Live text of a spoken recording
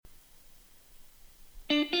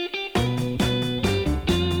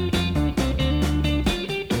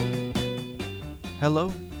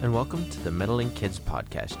Hello, and welcome to the Meddling Kids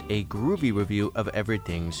Podcast, a groovy review of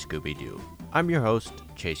everything Scooby-Doo. I'm your host,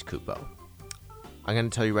 Chase Kupo. I'm going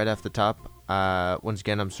to tell you right off the top, once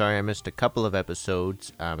again, I'm sorry I missed a couple of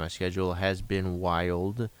episodes. My schedule has been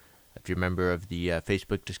wild. If you're a member of the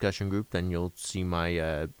Facebook discussion group, then you'll see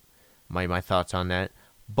my thoughts on that.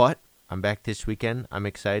 But I'm back this weekend. I'm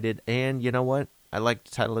excited, and you know what? I like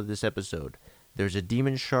the title of this episode. There's a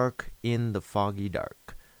demon shark in the foggy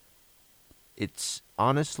dark. It's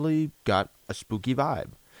honestly got a spooky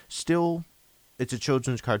vibe. Still, it's a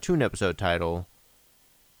children's cartoon episode title,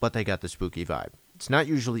 but they got the spooky vibe. It's not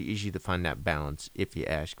usually easy to find that balance, if you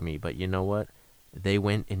ask me, but you know what? They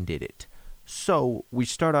went and did it. So, we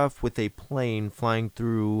start off with a plane flying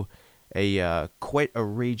through quite a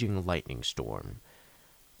raging lightning storm.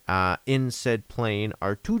 In said plane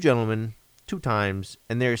are two gentlemen, two times,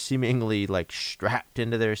 and they're seemingly, strapped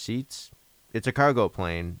into their seats. It's a cargo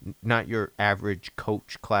plane, not your average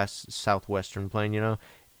coach class Southwestern plane,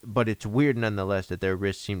 but it's weird nonetheless that their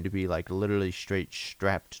wrists seem to be literally straight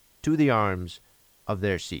strapped to the arms of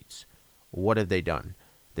their seats. What have they done?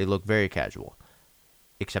 They look very casual,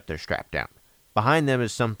 except they're strapped down. Behind them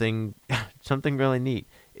is something really neat.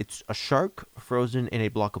 It's a shark frozen in a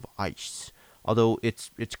block of ice, although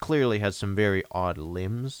it's clearly has some very odd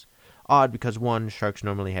limbs. Odd because, one, sharks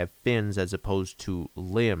normally have fins as opposed to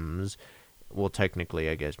limbs. Well, technically,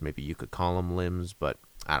 I guess maybe you could call them limbs, but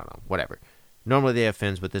I don't know, whatever. Normally they have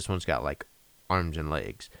fins, but this one's got, arms and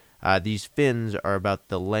legs. These fins are about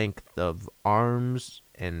the length of arms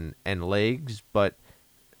and legs, but...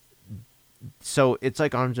 So, it's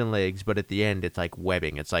like arms and legs, but at the end, it's like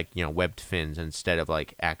webbing. It's webbed fins instead of,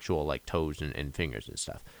 actual, toes and fingers and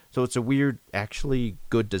stuff. So, it's a weird, actually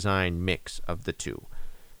good design mix of the two.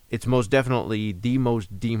 It's most definitely the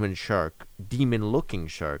most demon-looking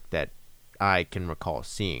shark that I can recall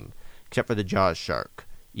seeing, except for the Jaws shark.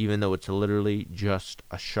 Even though it's literally just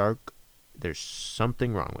a shark, there's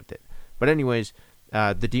something wrong with it. But anyways,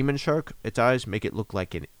 the demon shark, its eyes make it look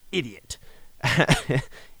like an idiot.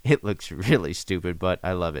 It looks really stupid, but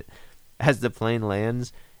I love it. As the plane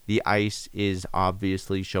lands, the ice is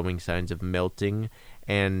obviously showing signs of melting,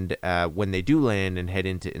 and when they do land and head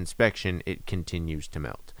into inspection, it continues to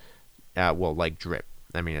melt. Drip.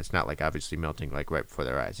 I mean, it's not obviously melting right before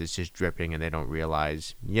their eyes. It's just dripping and they don't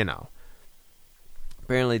realize,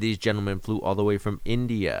 Apparently these gentlemen flew all the way from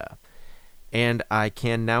India. And I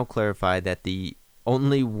can now clarify that the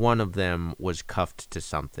only one of them was cuffed to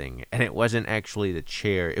something. And it wasn't actually the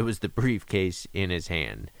chair. It was the briefcase in his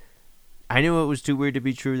hand. I knew it was too weird to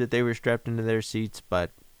be true that they were strapped into their seats,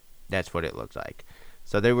 but that's what it looked like.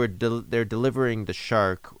 So they're delivering the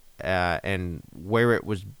shark, and where it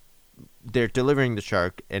was... They're delivering the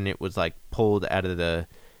shark, and it was pulled out of the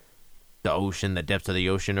ocean, the depths of the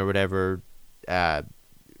ocean or whatever, where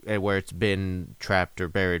it's been trapped or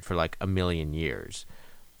buried for a million years.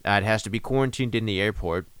 It has to be quarantined in the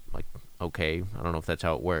airport. Okay, I don't know if that's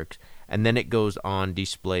how it works. And then it goes on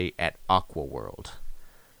display at Aqua World.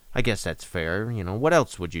 I guess that's fair. What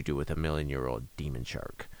else would you do with a million-year-old demon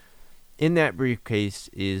shark? In that briefcase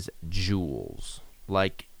is jewels,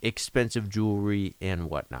 expensive jewelry and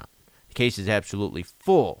whatnot. The case is absolutely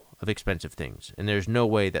full of expensive things, and there's no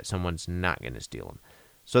way that someone's not going to steal them.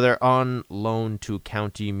 So they're on loan to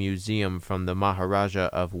County Museum from the Maharaja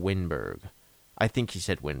of Winburg. I think he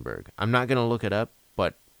said Winburg. I'm not going to look it up,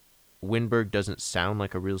 but Winburg doesn't sound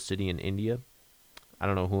like a real city in India. I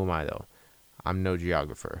don't know, who am I, though? I'm no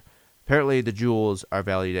geographer. Apparently, the jewels are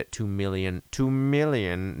valued at $2 million.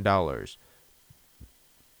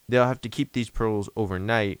 They'll have to keep these pearls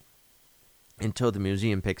overnight, until the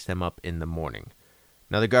museum picks them up in the morning.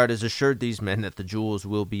 Now, the guard has assured these men that the jewels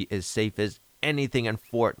will be as safe as anything in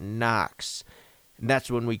Fort Knox. And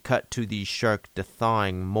that's when we cut to the shark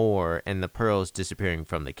thawing more and the pearls disappearing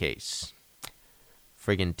from the case.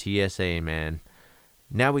 Friggin' TSA, man.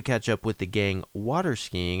 Now we catch up with the gang water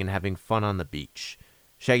skiing and having fun on the beach.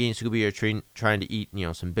 Shaggy and Scooby are trying to eat,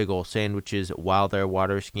 some big old sandwiches while they're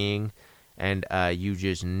water skiing. And you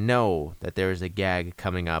just know that there is a gag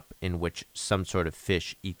coming up in which some sort of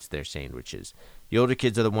fish eats their sandwiches. The older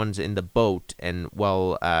kids are the ones in the boat, and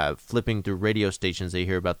while flipping through radio stations, they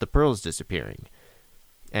hear about the pearls disappearing.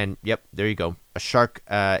 And, yep, there you go. A shark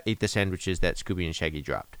ate the sandwiches that Scooby and Shaggy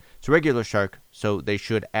dropped. It's a regular shark, so they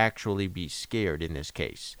should actually be scared in this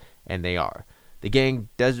case. And they are. The gang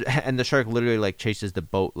does, and the shark literally, chases the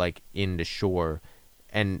boat, into shore.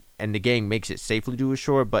 And the gang makes it safely to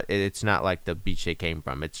ashore, but it's not like the beach they came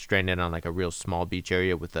from. It's stranded on a real small beach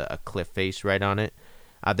area with a cliff face right on it.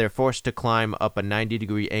 They're forced to climb up a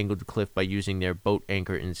 90-degree angled cliff by using their boat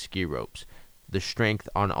anchor and ski ropes. The strength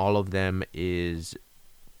on all of them is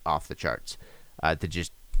off the charts. To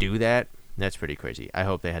just do that, that's pretty crazy. I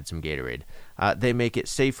hope they had some Gatorade. They make it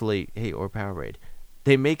safely. Hey, or Powerade.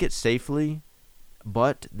 They make it safely,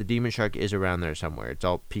 but the demon shark is around there somewhere. It's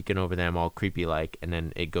all peeking over them, all creepy-like, and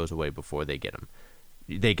then it goes away before they get them.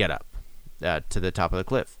 They get up to the top of the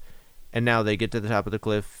cliff. And now they get to the top of the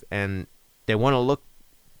cliff, and they want to look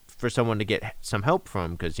for someone to get some help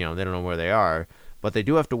from, because, they don't know where they are. But they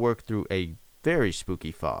do have to work through a very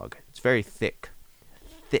spooky fog. It's very thick.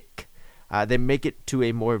 They make it to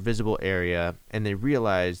a more visible area, and they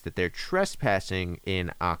realize that they're trespassing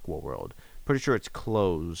in Aqua World. Pretty sure it's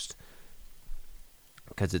closed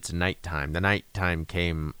because it's nighttime. The nighttime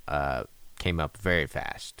came up very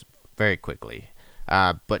fast, very quickly.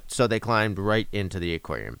 But so they climbed right into the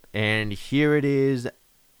aquarium, and here it is,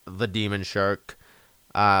 the demon shark,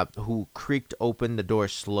 who creaked open the door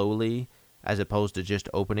slowly as opposed to just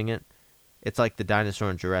opening it. It's like the dinosaur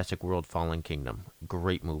in Jurassic World: Fallen Kingdom.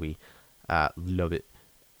 Great movie. Love it.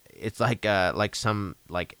 It's like some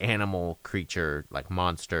animal creature, like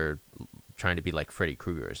monster, trying to be like Freddy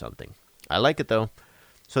Krueger or something. I like it though.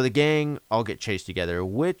 So the gang all get chased together,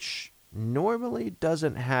 which normally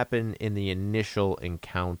doesn't happen in the initial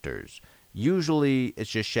encounters. Usually it's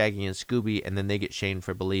just Shaggy and Scooby, and then they get shamed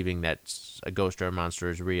for believing that a ghost or a monster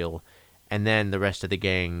is real, and then the rest of the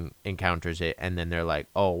gang encounters it, and then they're like,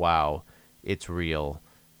 oh wow, it's real.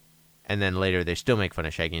 And then later they still make fun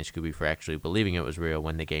of Shaggy and Scooby for actually believing it was real,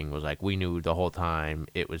 when the gang was like, we knew the whole time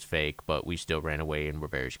it was fake, but we still ran away and were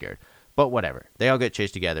very scared. But whatever. They all get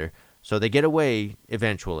chased together. So they get away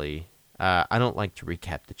eventually. I don't like to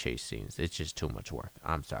recap the chase scenes. It's just too much work.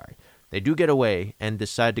 I'm sorry. They do get away and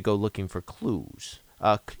decide to go looking for clues.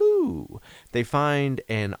 A clue. They find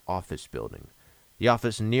an office building. The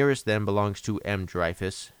office nearest them belongs to M.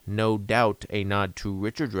 Dreyfuss. No doubt a nod to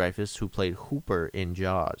Richard Dreyfuss, who played Hooper in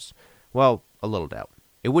Jaws. Well, a little doubt.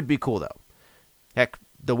 It would be cool, though. Heck,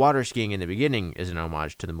 the water skiing in the beginning is an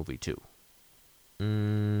homage to the movie, too.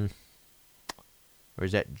 Or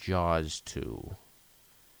is that Jaws 2?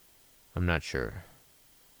 I'm not sure.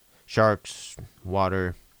 Sharks,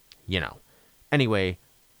 water, Anyway,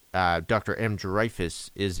 Dr. M. Dreyfuss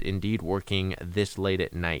is indeed working this late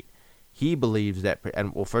at night. He believes that,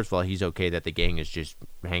 first of all, he's okay that the gang is just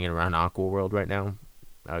hanging around Aqua World right now.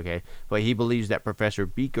 Okay, but he believes that Professor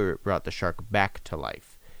Beaker brought the shark back to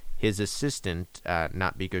life. His assistant,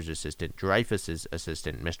 not Beaker's assistant, Dreyfuss's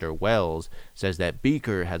assistant, Mr. Wells, says that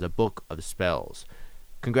Beaker has a book of spells.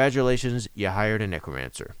 Congratulations, you hired a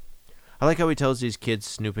necromancer. I like how he tells these kids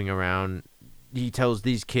snooping around. He tells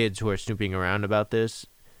these kids who are snooping around about this,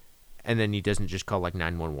 and then he doesn't just call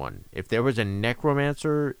 911. If there was a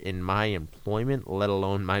necromancer in my employment, let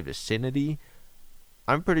alone my vicinity,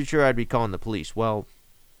 I'm pretty sure I'd be calling the police. Well,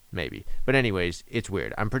 maybe. But anyways, it's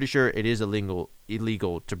weird. I'm pretty sure it is illegal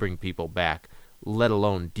to bring people back, let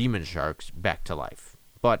alone demon sharks, back to life.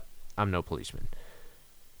 But I'm no policeman.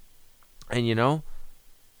 And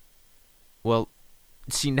well,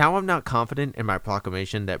 see, now I'm not confident in my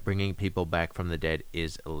proclamation that bringing people back from the dead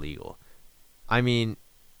is illegal. I mean,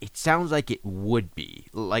 it sounds like it would be.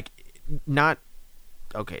 Not...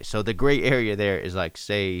 Okay, so the gray area there is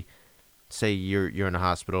say you're in a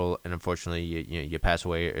hospital and unfortunately you pass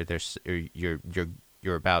away, or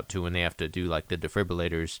you're about to, and they have to do the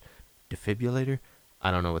defibrillator? I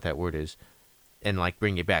don't know what that word is. And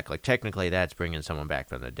bring you back. Technically that's bringing someone back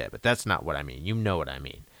from the dead, but that's not what I mean. You know what I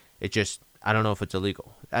mean. It just, I don't know if it's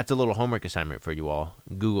illegal. That's a little homework assignment for you all.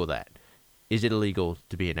 Google that. Is it illegal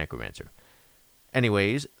to be a necromancer?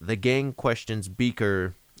 Anyways, the gang questions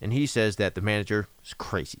Beaker, and he says that the manager is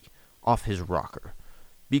crazy, off his rocker.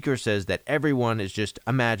 Beaker says that everyone is just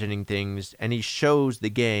imagining things, and he shows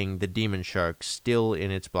the gang the demon shark still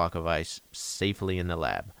in its block of ice, safely in the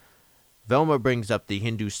lab. Velma brings up the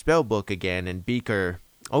Hindu spell book again, and Beaker,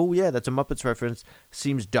 oh yeah, that's a Muppets reference,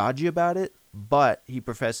 seems dodgy about it, but he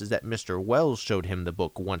professes that Mr. Wells showed him the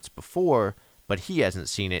book once before, but he hasn't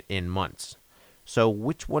seen it in months. So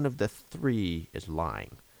which one of the three is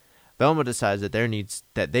lying? Velma decides that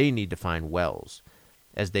they need to find Wells.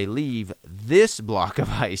 As they leave, this block of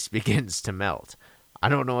ice begins to melt. I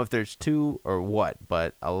don't know if there's two or what,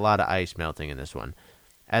 but a lot of ice melting in this one.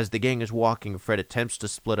 As the gang is walking, Fred attempts to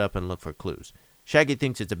split up and look for clues. Shaggy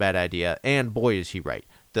thinks it's a bad idea, and boy is he right.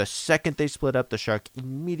 The second they split up, the shark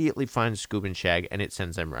immediately finds Scoob and Shag, and it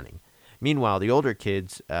sends them running. Meanwhile, the older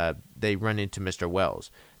kids, they run into Mr. Wells.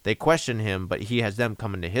 They question him, but he has them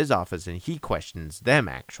come into his office, and he questions them,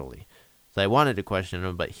 actually. So they wanted to question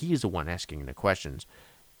him, but he's the one asking the questions.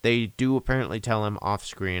 They do apparently tell him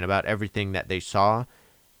off-screen about everything that they saw,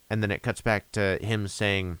 and then it cuts back to him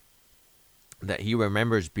saying that he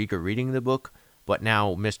remembers Beaker reading the book, but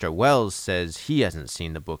now Mr. Wells says he hasn't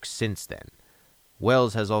seen the book since then.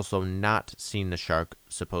 Wells has also not seen the shark,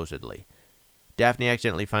 supposedly. Daphne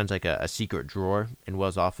accidentally finds like a secret drawer in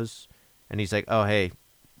Wells' office, and he's like, oh, hey,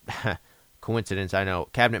 coincidence, I know.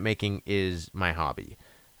 Cabinet making is my hobby.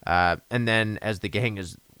 And then as the gang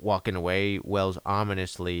is walking away, Wells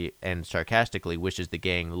ominously and sarcastically wishes the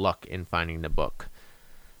gang luck in finding the book.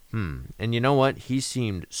 And you know what? He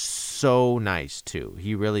seemed so nice, too.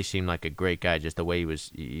 He really seemed like a great guy, just the way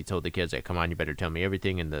he told the kids, like, come on, you better tell me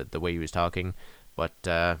everything, and the way he was talking. But,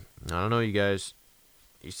 I don't know, you guys.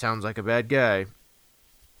 He sounds like a bad guy.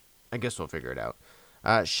 I guess we'll figure it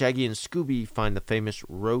out. Shaggy and Scooby find the famous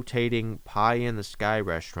rotating pie-in-the-sky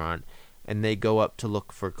restaurant, and they go up to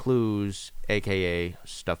look for clues, a.k.a.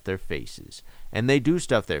 stuff their faces. And they do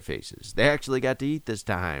stuff their faces. They actually got to eat this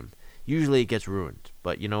time. Usually it gets ruined,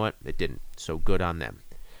 but you know what? It didn't, so good on them.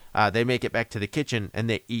 They make it back to the kitchen, and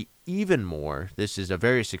they eat even more. This is a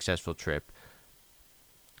very successful trip,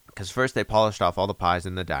 because first they polished off all the pies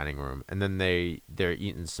in the dining room, and then they're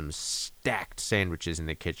eating some stacked sandwiches in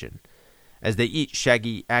the kitchen. As they eat,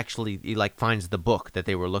 Shaggy actually finds the book that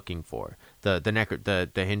they were looking for,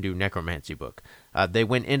 the Hindu necromancy book. They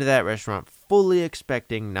went into that restaurant fully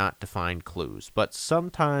expecting not to find clues, but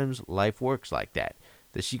sometimes life works like that.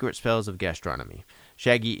 The secret spells of gastronomy.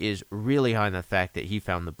 Shaggy is really high on the fact that he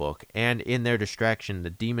found the book, and in their distraction, the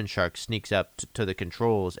demon shark sneaks up to the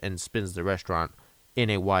controls and spins the restaurant in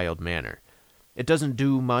a wild manner. It doesn't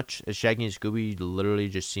do much, as Shaggy and Scooby literally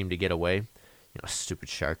just seem to get away. Stupid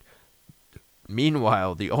shark.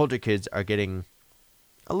 Meanwhile, the older kids are getting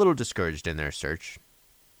a little discouraged in their search.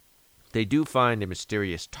 They do find a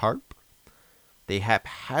mysterious tarp. They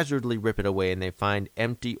haphazardly rip it away, and they find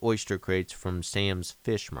empty oyster crates from Sam's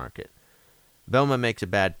fish market. Velma makes a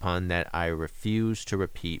bad pun that I refuse to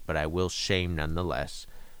repeat, but I will shame nonetheless.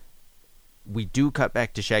 We do cut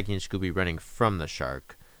back to Shaggy and Scooby running from the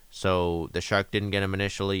shark. So the shark didn't get them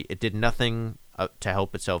initially. It did nothing to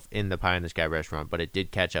help itself in the pie-in-the-sky restaurant, but it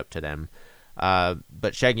did catch up to them.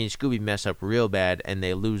 But Shaggy and Scooby mess up real bad, and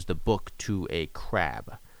they lose the book to a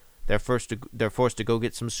crab. They're forced to go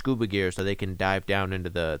get some scuba gear so they can dive down into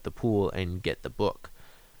the pool and get the book.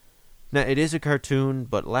 Now, it is a cartoon,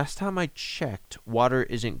 but last time I checked, water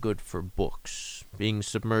isn't good for books. Being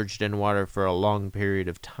submerged in water for a long period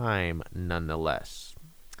of time, nonetheless.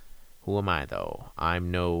 Who am I, though?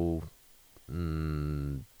 I'm no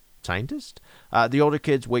scientist? The older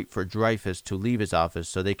kids wait for Dreyfus to leave his office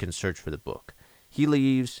so they can search for the book. He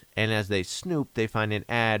leaves, and as they snoop, they find an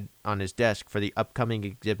ad on his desk for the upcoming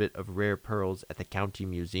exhibit of rare pearls at the county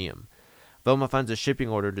museum. Velma finds a shipping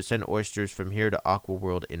order to send oysters from here to Aqua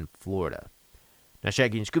World in Florida. Now,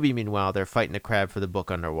 Shaggy and Scooby, meanwhile, they're fighting the crab for the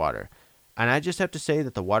book underwater. And I just have to say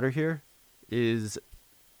that the water here is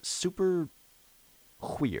super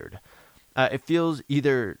weird. It feels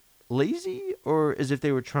either lazy or as if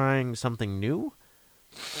they were trying something new.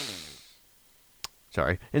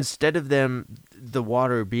 Sorry. Instead of the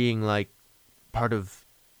water being like part of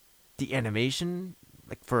the animation,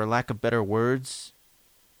 like for lack of better words,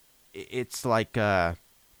 it's like they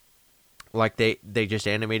just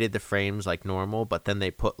animated the frames like normal, but then they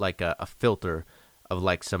put like a filter of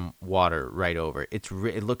like some water right over. It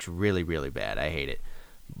looks really, really bad. I hate it.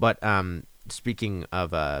 But speaking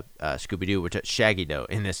of Scooby-Doo, which Shaggy though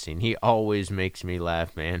in this scene, he always makes me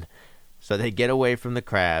laugh, man. So they get away from the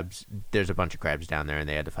crabs. There's a bunch of crabs down there, and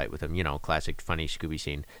they had to fight with them. Classic funny Scooby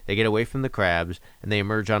scene. They get away from the crabs, and they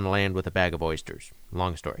emerge on land with a bag of oysters.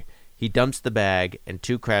 Long story. He dumps the bag, and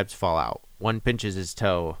 2 crabs fall out. One pinches his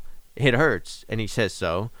toe. It hurts, and he says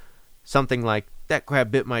so. Something like, that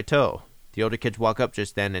crab bit my toe. The older kids walk up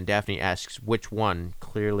just then, and Daphne asks which one,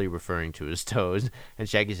 clearly referring to his toes. And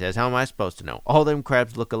Shaggy says, how am I supposed to know? All them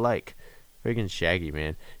crabs look alike. Friggin' Shaggy,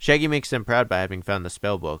 man. Shaggy makes them proud by having found the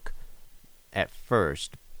spell book at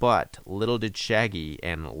first, but little did Shaggy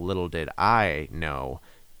and little did I know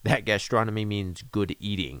that gastronomy means good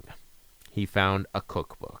eating. He found a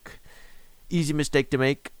cookbook. Easy mistake to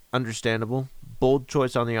make, understandable. Bold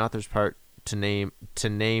choice on the author's part to name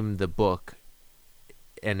the book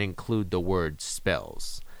and include the word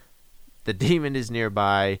spells. The demon is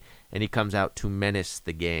nearby, and he comes out to menace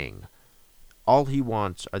the gang. All he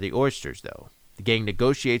wants are the oysters, though. The gang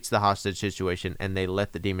negotiates the hostage situation, and they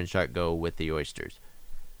let the demon shark go with the oysters.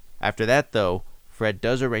 After that, though, Fred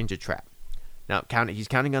does arrange a trap. Now, he's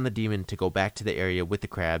counting on the demon to go back to the area with the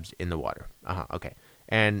crabs in the water. Okay.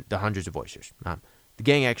 And the hundreds of oysters. The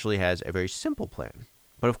gang actually has a very simple plan,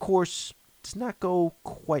 but of course, does not go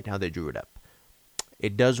quite how they drew it up.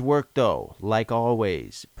 It does work, though. Like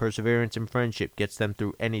always, perseverance and friendship gets them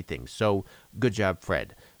through anything. So, good job,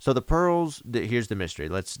 Fred. So the pearls, here's the mystery.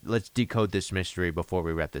 Let's decode this mystery before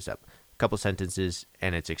we wrap this up. A couple sentences,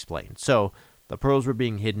 and it's explained. So, the pearls were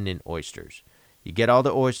being hidden in oysters. You get all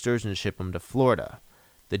the oysters and ship them to Florida.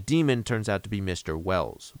 The demon turns out to be Mr.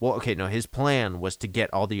 Wells. Well, okay, no, his plan was to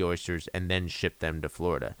get all the oysters and then ship them to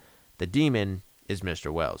Florida. The demon is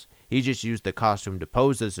Mr. Wells. He just used the costume to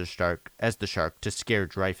pose as the shark to scare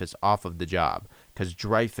Dreyfus off of the job, because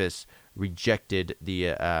Dreyfus rejected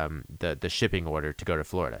the shipping order to go to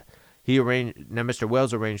Florida. Mr.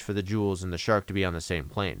 Wells arranged for the jewels and the shark to be on the same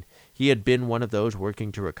plane. He had been one of those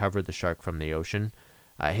working to recover the shark from the ocean.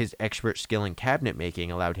 His expert skill in cabinet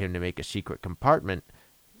making allowed him to make a secret compartment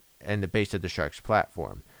in the base of the shark's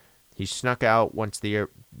platform. He snuck out once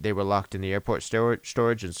they were locked in the airport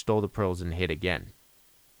storage and stole the pearls and hid again.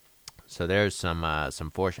 So there's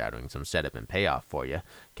some foreshadowing, some setup and payoff for you.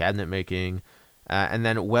 Cabinet making. And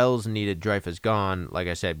then Wells needed Dreyfus gone, like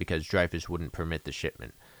I said, because Dreyfus wouldn't permit the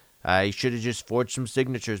shipment. He should have just forged some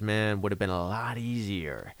signatures, man. Would have been a lot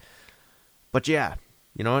easier. But yeah,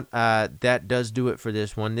 you know what? That does do it for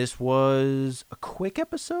this one. This was a quick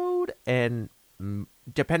episode, and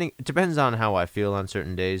it depends on how I feel on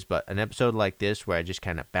certain days, but an episode like this where I just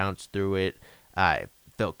kind of bounced through it, I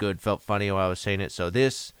felt good, felt funny while I was saying it. So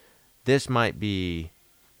this might be,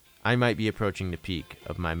 I might be approaching the peak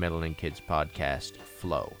of my Meddling Kids podcast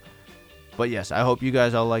flow. But yes, I hope you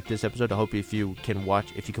guys all liked this episode. I hope if you can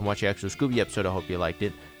watch the actual Scooby episode, I hope you liked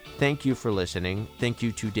it. Thank you for listening. Thank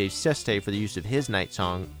you to Dave Seste for the use of his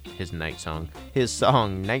song, Night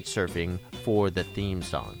Surfing, for the theme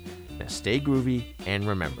song. Now stay groovy, and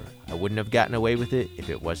remember, I wouldn't have gotten away with it if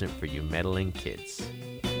it wasn't for you meddling kids.